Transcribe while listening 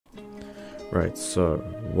Right, so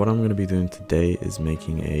what I'm going to be doing today is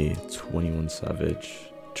making a 21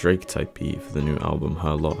 Savage Drake type beat for the new album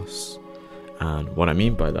Her Loss. And what I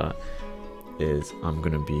mean by that is I'm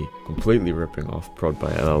going to be completely ripping off Prod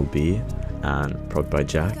by LLB and Prod by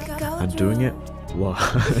Jack and doing it what?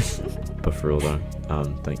 But for real though,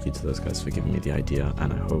 thank you to those guys for giving me the idea,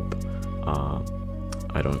 and I hope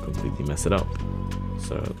I don't completely mess it up.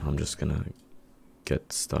 So I'm just gonna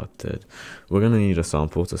get started. We're gonna need a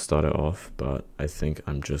sample to start it off, but I think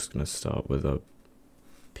I'm just gonna start with a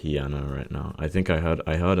piano right now. I think I heard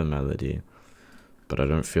a melody, but I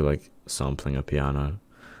don't feel like sampling a piano,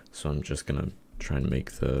 so I'm just gonna try and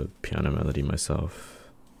make the piano melody myself.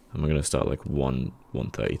 And we're gonna start like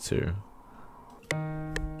 132.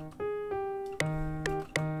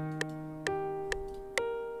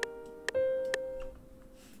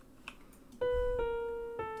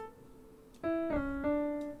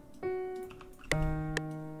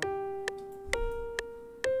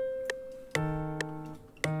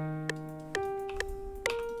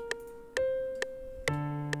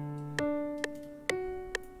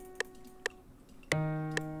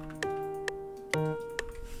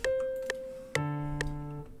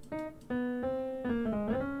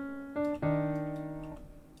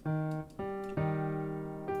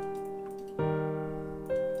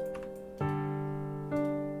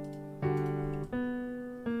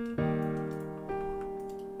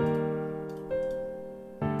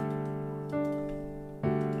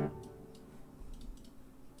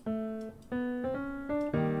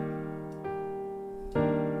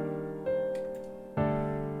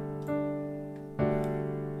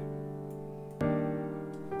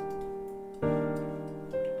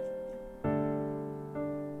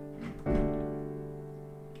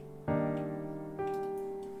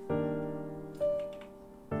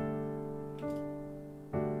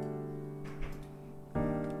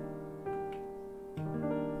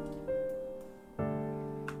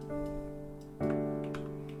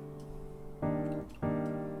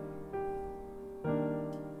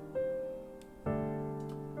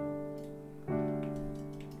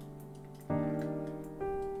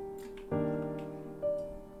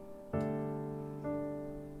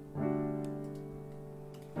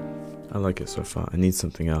 I like it so far. I need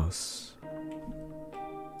something else.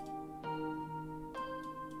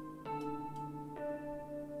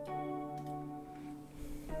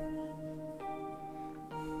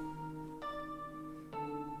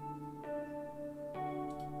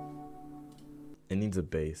 It needs a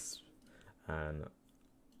bass, and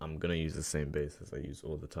I'm gonna use the same bass as I use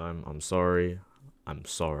all the time. I'm sorry,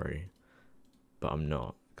 but I'm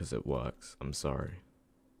not, because it works. I'm sorry.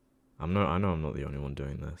 I know I'm not the only one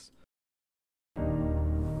doing this.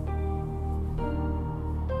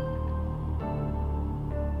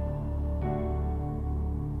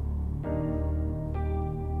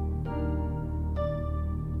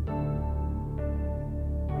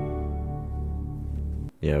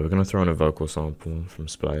 Yeah, we're gonna throw in a vocal sample from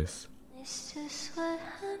Splice. It's just what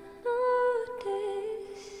I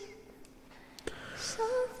noticed.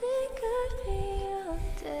 Something could be out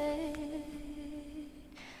there,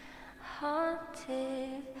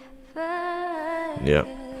 haunted by Yep,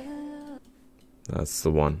 you. that's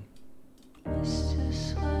the one. It's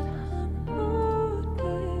just what I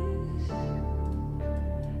noticed.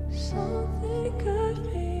 Something could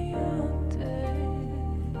be out there,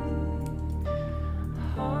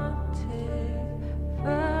 haunted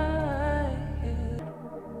by you.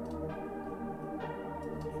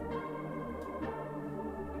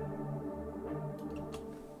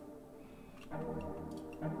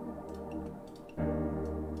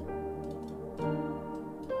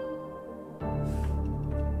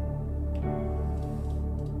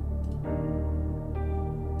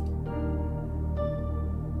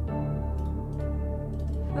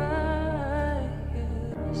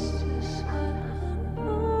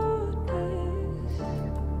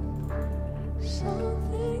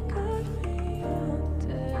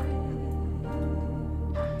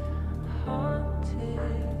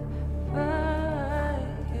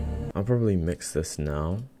 I'll probably mix this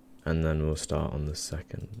now, and then we'll start on the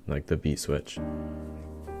second, like the beat switch. I'm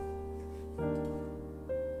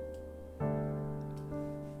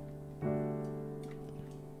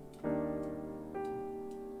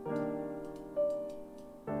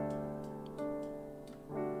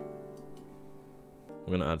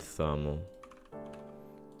gonna add thermal,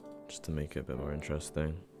 just to make it a bit more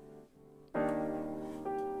interesting.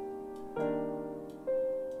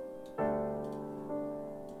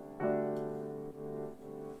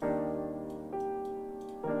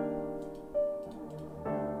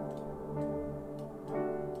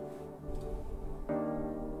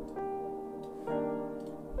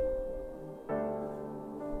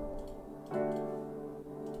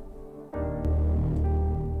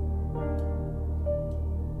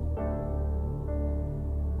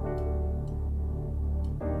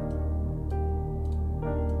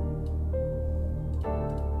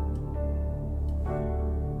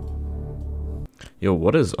 Yo,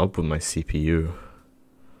 what is up with my CPU?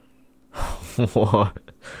 What?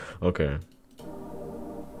 Okay.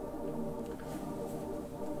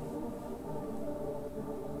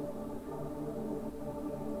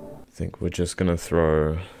 I think we're just gonna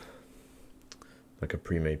throw like a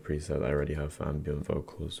pre-made preset that I already have for ambient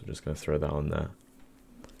vocals. We're just gonna throw that on there.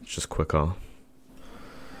 It's just quicker.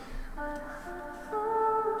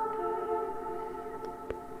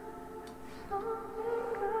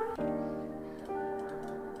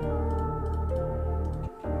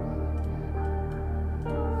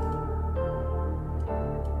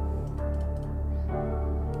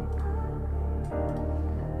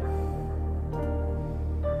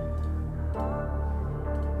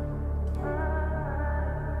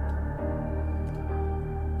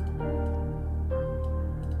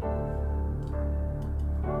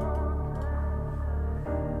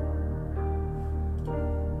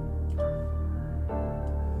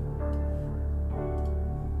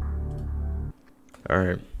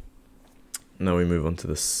 Alright, now we move on to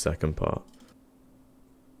the second part.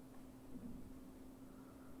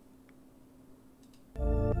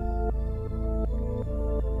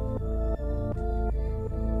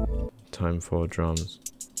 Time for drums.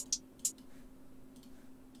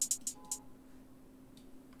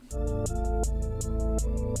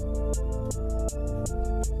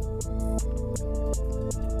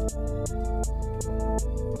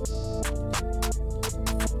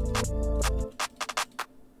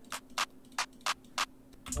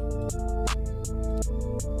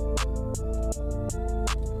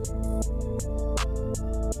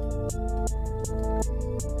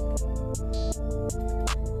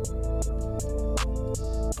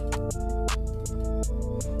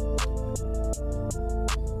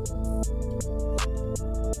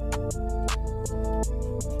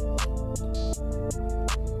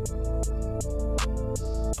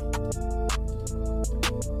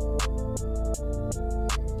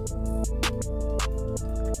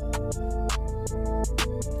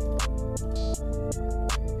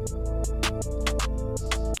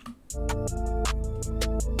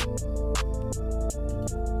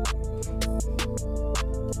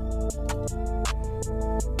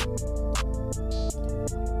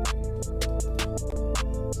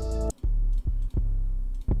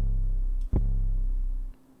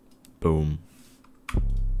 Boom.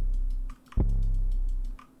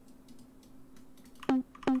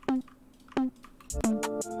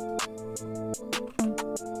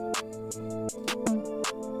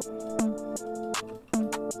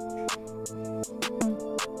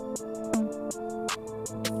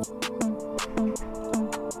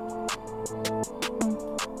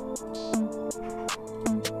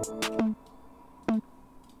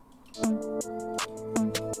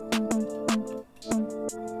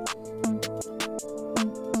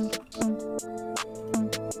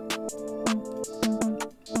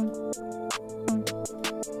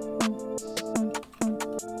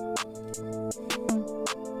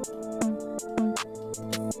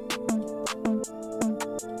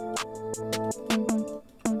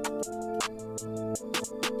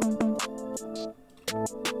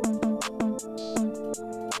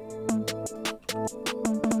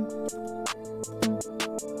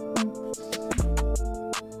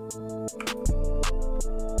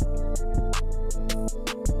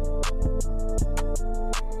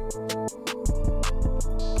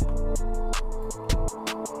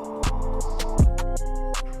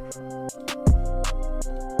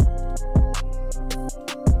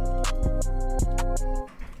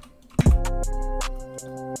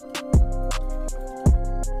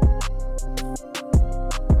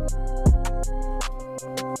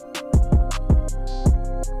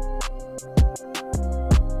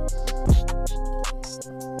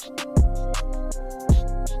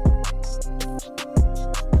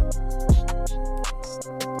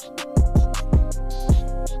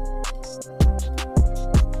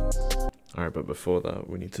 Alright, but before that,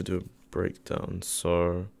 we need to do a breakdown.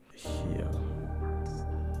 So, here.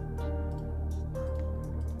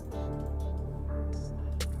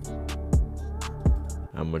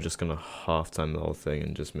 And we're just gonna half time the whole thing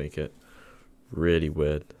and just make it really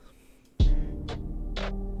weird. Then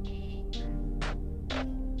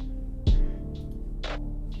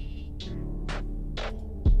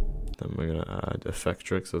we're gonna add effect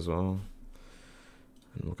tricks as well.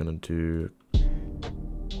 And we're gonna do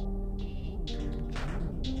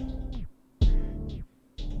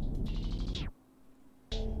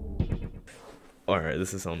alright,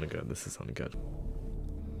 this is sounding good. This is sounding good.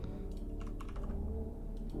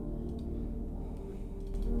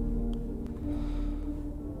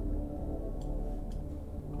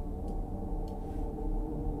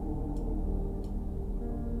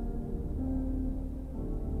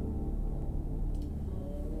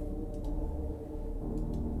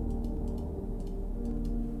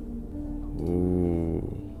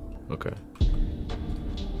 Okay.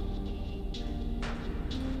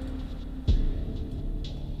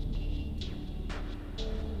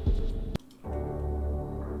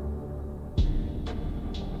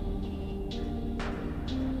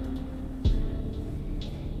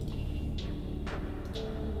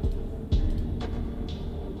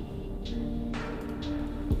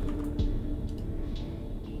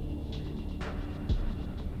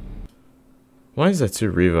 Why is there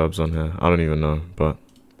two reverbs on here? I don't even know, but...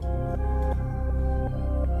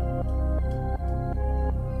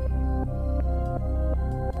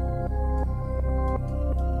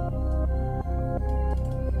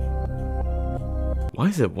 Why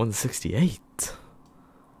is it 168?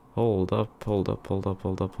 Hold up.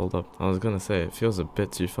 I was gonna say, it feels a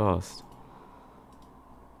bit too fast.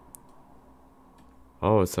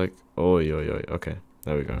 Oh, it's like... Oh, okay,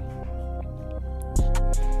 there we go.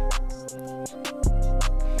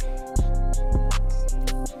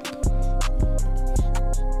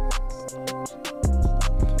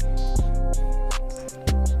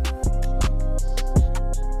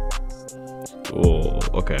 Oh,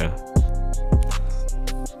 okay.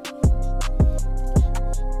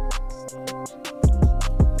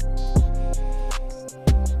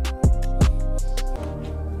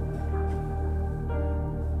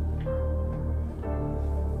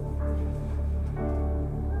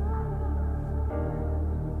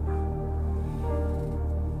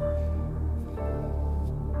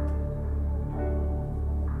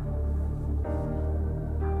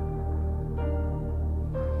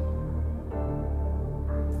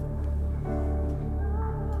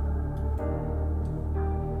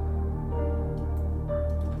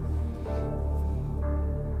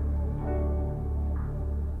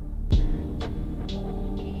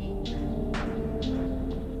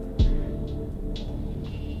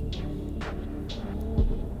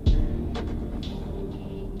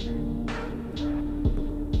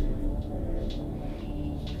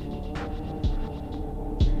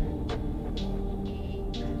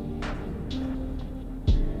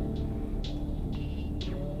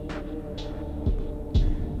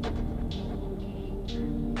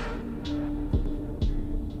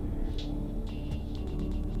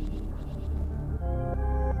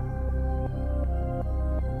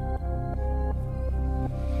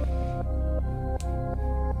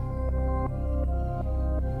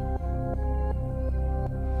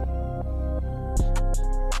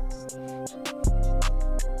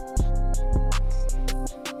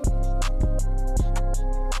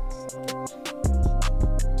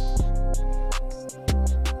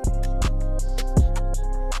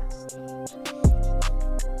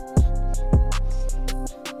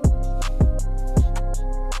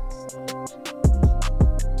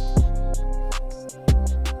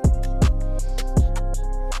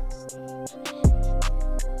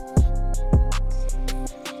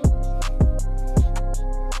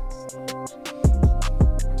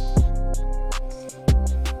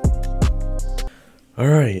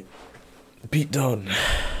 Alright, beat done.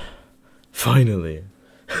 Finally.